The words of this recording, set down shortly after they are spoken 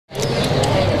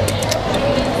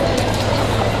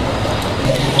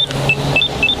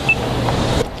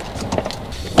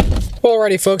Well,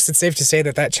 alrighty folks, it's safe to say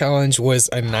that that challenge was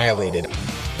annihilated.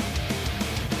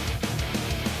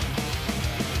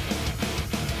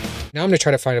 Now I'm gonna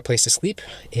try to find a place to sleep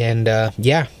and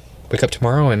yeah, wake up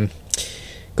tomorrow and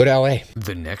go to LA.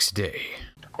 The next day.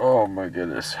 Oh my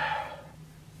goodness.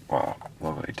 Wow,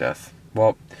 lovely death.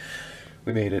 Well,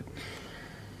 we made it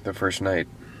the first night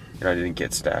and I didn't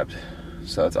get stabbed.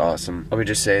 So that's awesome. Let me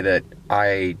just say that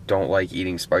I don't like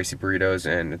eating spicy burritos,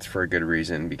 and it's for a good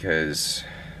reason, because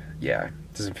yeah,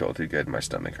 it doesn't feel too good in my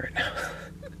stomach right now.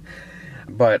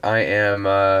 But I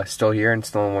am still here and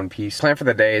still in one piece. Plan for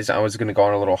the day is I was gonna go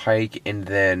on a little hike and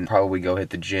then probably go hit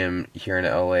the gym here in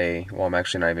LA. Well, I'm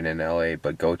actually not even in LA,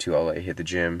 but go to LA, hit the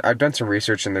gym. I've done some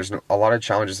research and there's a lot of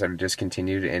challenges that are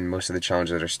discontinued, and most of the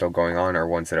challenges that are still going on are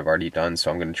ones that I've already done,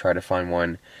 so I'm gonna try to find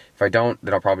one. If I don't,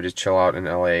 then I'll probably just chill out in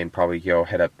LA and probably go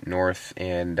head up north,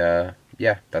 and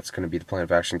yeah, that's gonna be the plan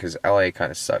of action, because LA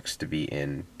kind of sucks to be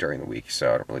in during the week,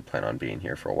 so I don't really plan on being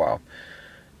here for a while.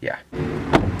 Yeah.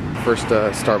 First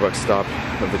Starbucks stop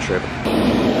of the trip.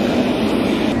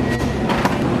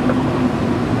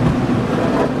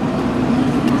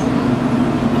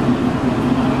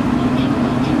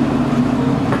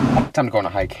 Time to go on a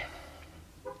hike.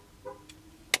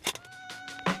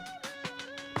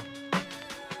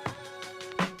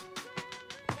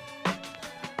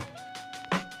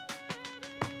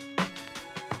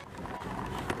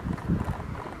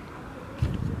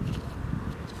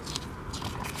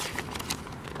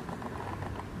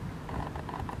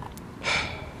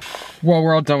 Well,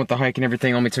 we're all done with the hike and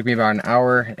everything. Only took me about an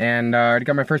hour, and I already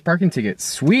got my first parking ticket.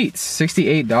 Sweet,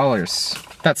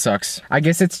 $68. That sucks. I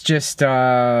guess it's just,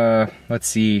 let's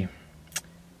see,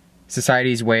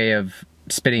 society's way of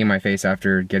spitting in my face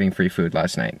after getting free food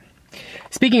last night.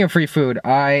 Speaking of free food,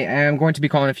 I am going to be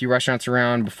calling a few restaurants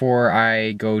around before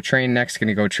I go train next.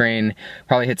 Gonna go train,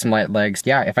 probably hit some light legs.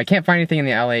 Yeah, if I can't find anything in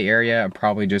the LA area, I'm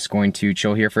probably just going to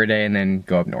chill here for a day and then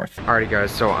go up north. Alrighty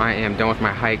guys, so I am done with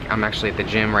my hike. I'm actually at the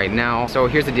gym right now. So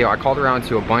here's the deal, I called around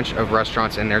to a bunch of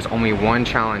restaurants and there's only one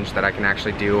challenge that I can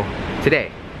actually do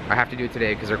today. I have to do it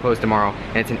today because they're closed tomorrow,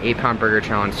 and it's an 8-pound burger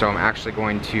challenge, so I'm actually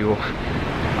going to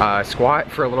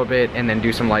squat for a little bit and then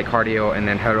do some light cardio and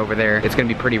then head over there. It's gonna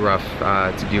be pretty rough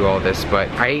to do all this, but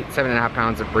I ate 7.5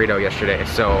 pounds of burrito yesterday,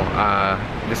 so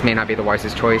this may not be the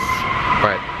wisest choice,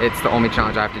 but it's the only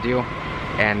challenge I have to do,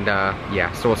 and yeah,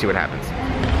 so we'll see what happens.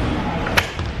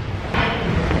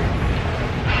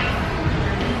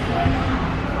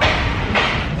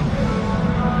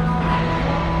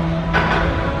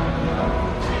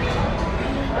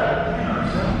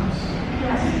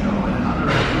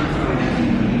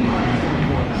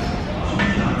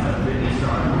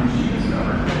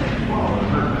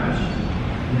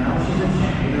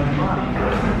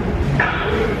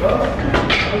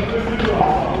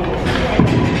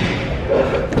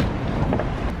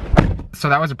 So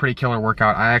that was a pretty killer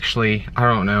workout. I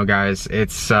don't know guys,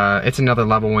 it's another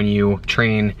level when you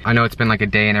train. I know it's been like a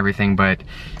day and everything, but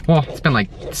well, it's been like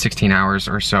 16 hours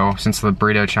or so since the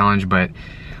burrito challenge, but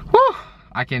whew,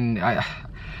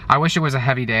 I wish it was a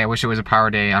heavy day. I wish it was a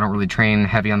power day. I don't really train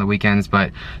heavy on the weekends,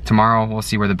 but tomorrow we'll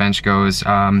see where the bench goes.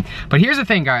 But here's the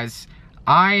thing guys,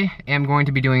 I am going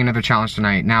to be doing another challenge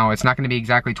tonight. Now, it's not going to be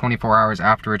exactly 24 hours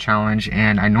after a challenge,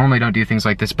 and I normally don't do things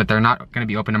like this, but they're not going to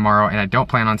be open tomorrow, and I don't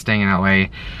plan on staying in LA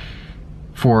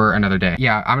for another day.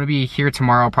 Yeah, I'm going to be here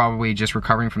tomorrow probably just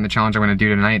recovering from the challenge I'm going to do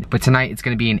tonight, but tonight it's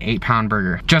going to be an 8-pound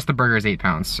burger. Just the burger is 8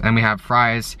 pounds, and we have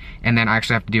fries, and then I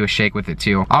actually have to do a shake with it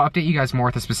too. I'll update you guys more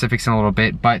with the specifics in a little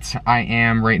bit, but I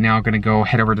am right now going to go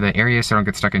head over to the area so I don't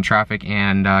get stuck in traffic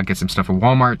and get some stuff at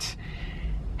Walmart.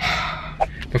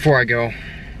 Before I go,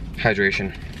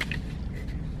 hydration.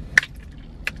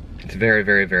 It's very,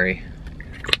 very, very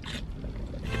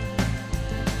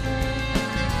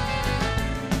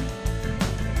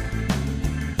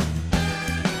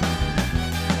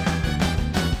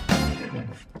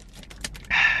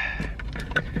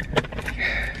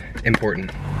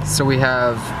important. So we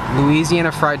have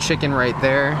Louisiana fried chicken right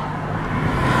there,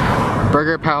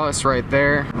 Burger Palace right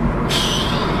there.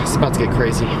 It's about to get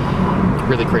crazy.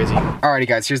 Really crazy. Alrighty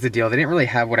guys, here's the deal. They didn't really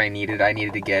have what I needed. I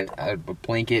needed to get a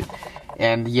blanket,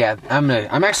 and yeah, I'm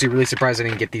actually really surprised I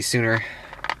didn't get these sooner.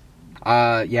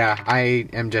 Yeah, I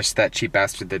am just that cheap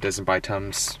bastard that doesn't buy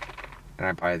Tums, and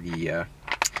I buy the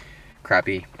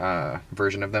crappy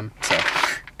version of them. So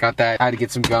got that. I had to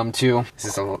get some gum too. This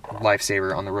is a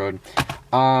lifesaver on the road.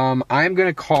 I'm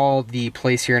gonna call the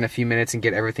place here in a few minutes and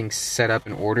get everything set up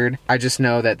and ordered. I just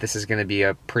know that this is gonna be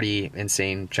a pretty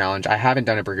insane challenge. I haven't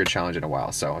done a burger challenge in a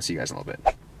while, so I'll see you guys in a little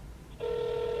bit.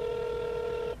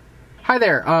 Hi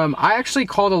there. I actually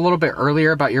called a little bit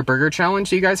earlier about your burger challenge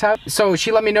that you guys have. So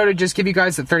she let me know to just give you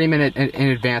guys a 30-minute in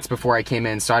advance before I came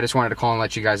in. So I just wanted to call and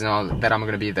let you guys know that I'm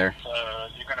going to be there.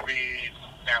 You're going to be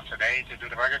down today to do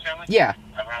the burger challenge? Yeah.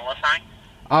 Around what time?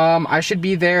 I should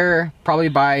be there probably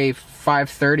by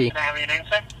 5:30. Can I have your name,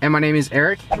 sir? And my name is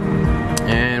Erik.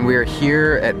 And we are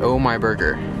here at Oh My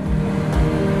Burger.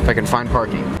 If I can find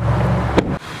parking.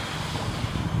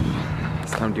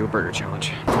 It's time to do a burger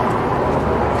challenge.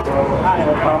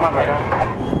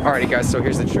 Alrighty guys, so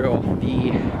here's the drill.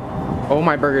 The Oh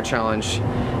My Burger Challenge.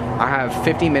 I have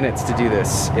 50 minutes to do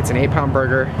this. It's an 8-pound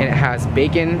burger and it has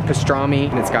bacon, pastrami,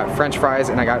 and it's got french fries,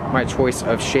 and I got my choice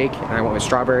of shake and I went with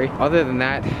strawberry. Other than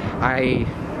that, I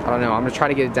don't know, I'm gonna try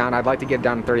to get it down. I'd like to get it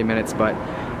down in 30 minutes, but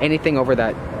anything over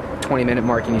that 20-minute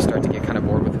mark and you start to get kind of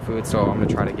bored with the food, so I'm gonna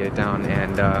try to get it down.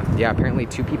 And yeah, apparently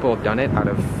 2 people have done it out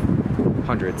of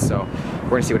hundreds, so we're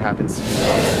gonna see what happens.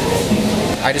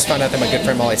 I just found out that my good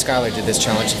friend Molly Schuyler did this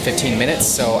challenge in 15 minutes,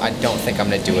 so I don't think I'm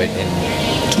gonna do it in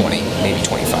 20, maybe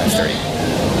 25, 30,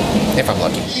 if I'm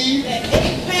lucky. The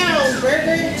 8-pound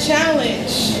burger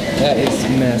challenge. That is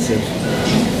massive.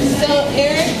 So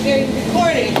Erik, they're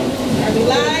recording. Are we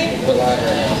live? We're live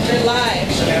right now. We're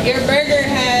live. Your burger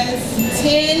has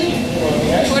 10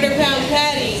 quarter-pound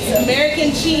patties,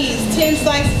 American cheese, 10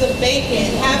 slices of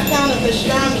bacon, half-pound of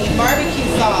pastrami, barbecue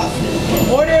sauce,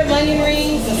 order of onion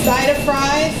rings, a side of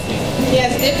fries. He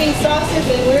has dipping sauces,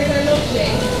 and where's our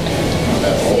milkshake?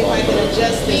 Let's see if I can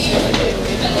adjust this really quickly.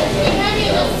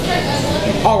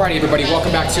 Alrighty everybody,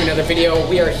 welcome back to another video.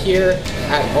 We are here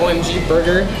at OMG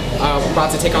Burger. We're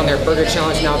about to take on their burger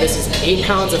challenge. Now this is 8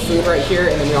 pounds of food right here,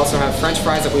 and then we also have french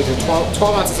fries. I believe there's 12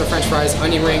 ounces of french fries,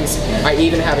 onion rings. I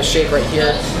even have a shake right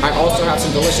here. I also have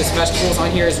some delicious vegetables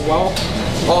on here as well.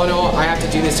 All in all, I have to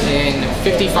do this in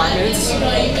 55 minutes,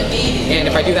 and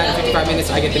if I do that in 55 minutes,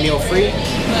 I get the meal free.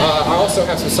 I also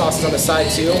have some sauces on the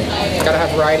side too. Gotta have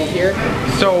variety here.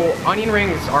 So onion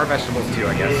rings are vegetables too,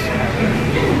 I guess.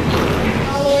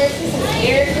 Followers, this is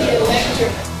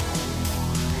ErikTheElectric.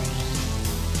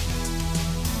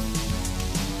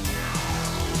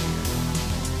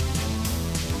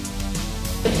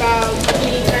 About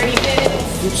 20-30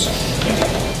 minutes. Oops.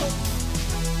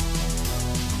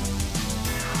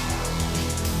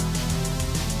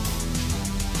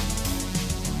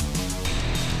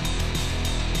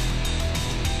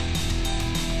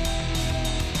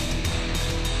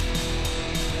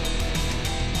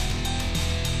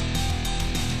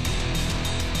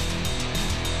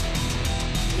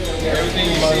 Everything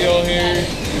you see on here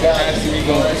has to be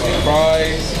going to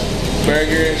fries,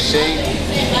 burger, shake,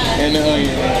 and the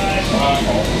onion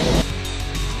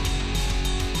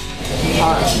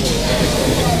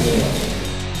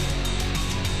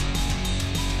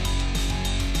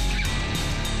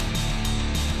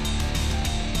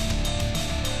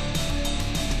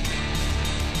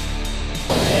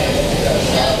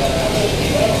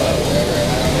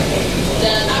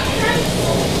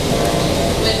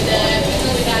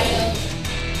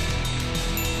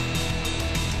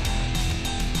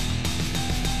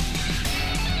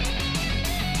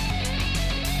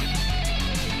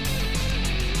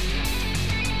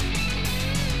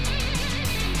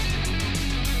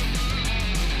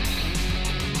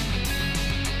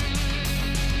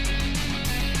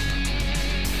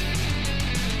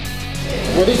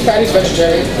Were these patties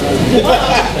vegetarian?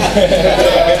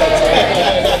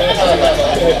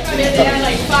 They had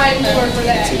like 5 more for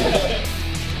that.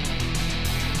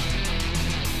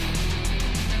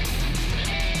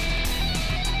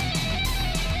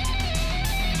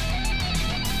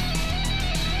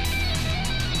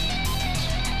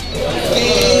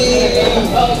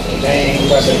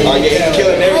 Dang, you're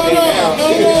killing everything now.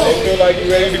 They feel like you're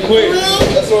ready to quit.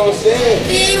 That's what I'm saying.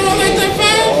 You ain't roll like that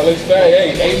fast? All this fast,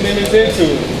 hey, 8 minutes into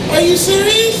it. Are you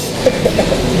serious?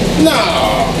 No.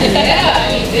 Yeah,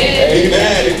 he did. Hey, he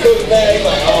mad, he cooked mad, he's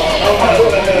like,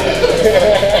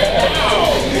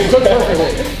 Cooked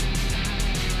perfectly.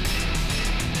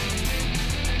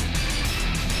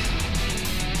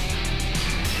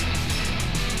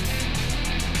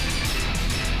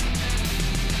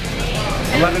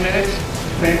 Minutes?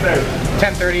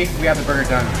 10:30. We have the burger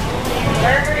done.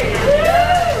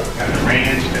 Got the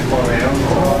ranch, the APPAREL.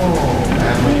 Oh,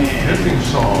 man, dipping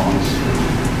sauce.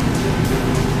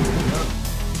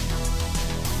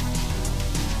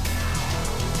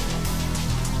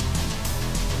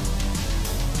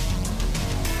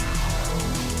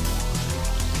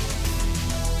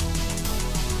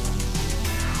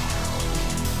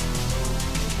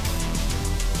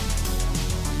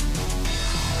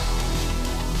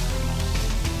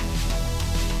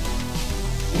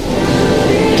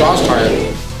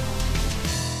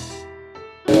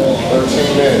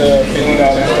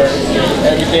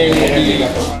 everything will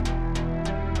be.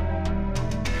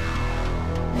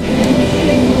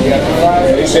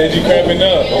 They said you cramping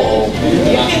up. You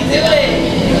can do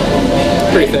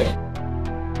it. Pretty thick.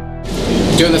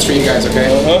 Doing this for you guys, okay?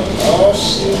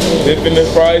 Dipping the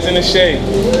fries in the shake.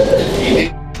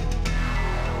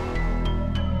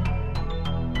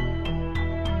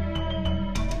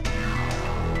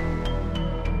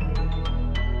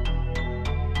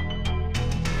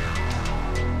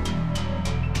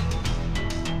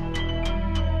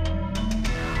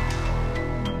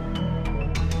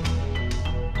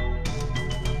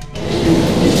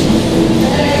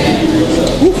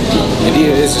 Indeed,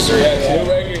 it is dessert. Yeah, new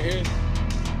record is.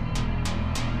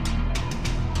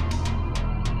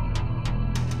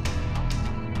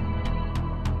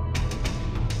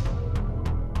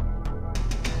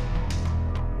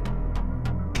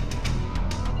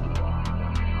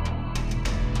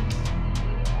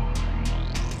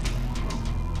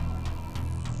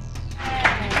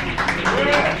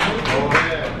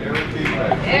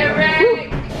 Eric!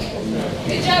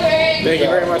 Good job, Eric! Thank you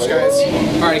very much, guys.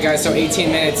 Alrighty, guys, so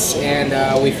 18 minutes, and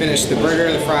we finished the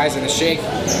burger, the fries, and the shake.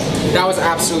 That was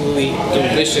absolutely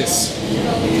delicious.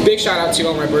 Big shout out to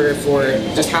Oh My Burger for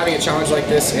just having a challenge like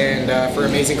this, and for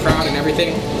amazing crowd and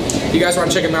everything. If you guys want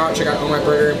to check them out, check out Oh My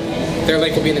Burger. Their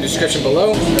link will be in the description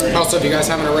below. Also, if you guys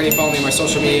haven't already, follow me on my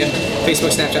social media,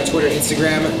 Facebook, Snapchat, Twitter,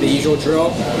 Instagram, the usual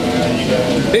drill.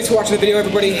 Thanks for watching the video,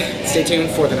 everybody. Stay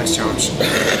tuned for the next challenge.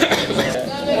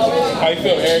 How you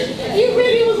feel, Eric? You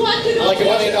really was watching Like $1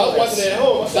 million.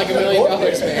 Like $1 million,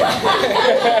 man.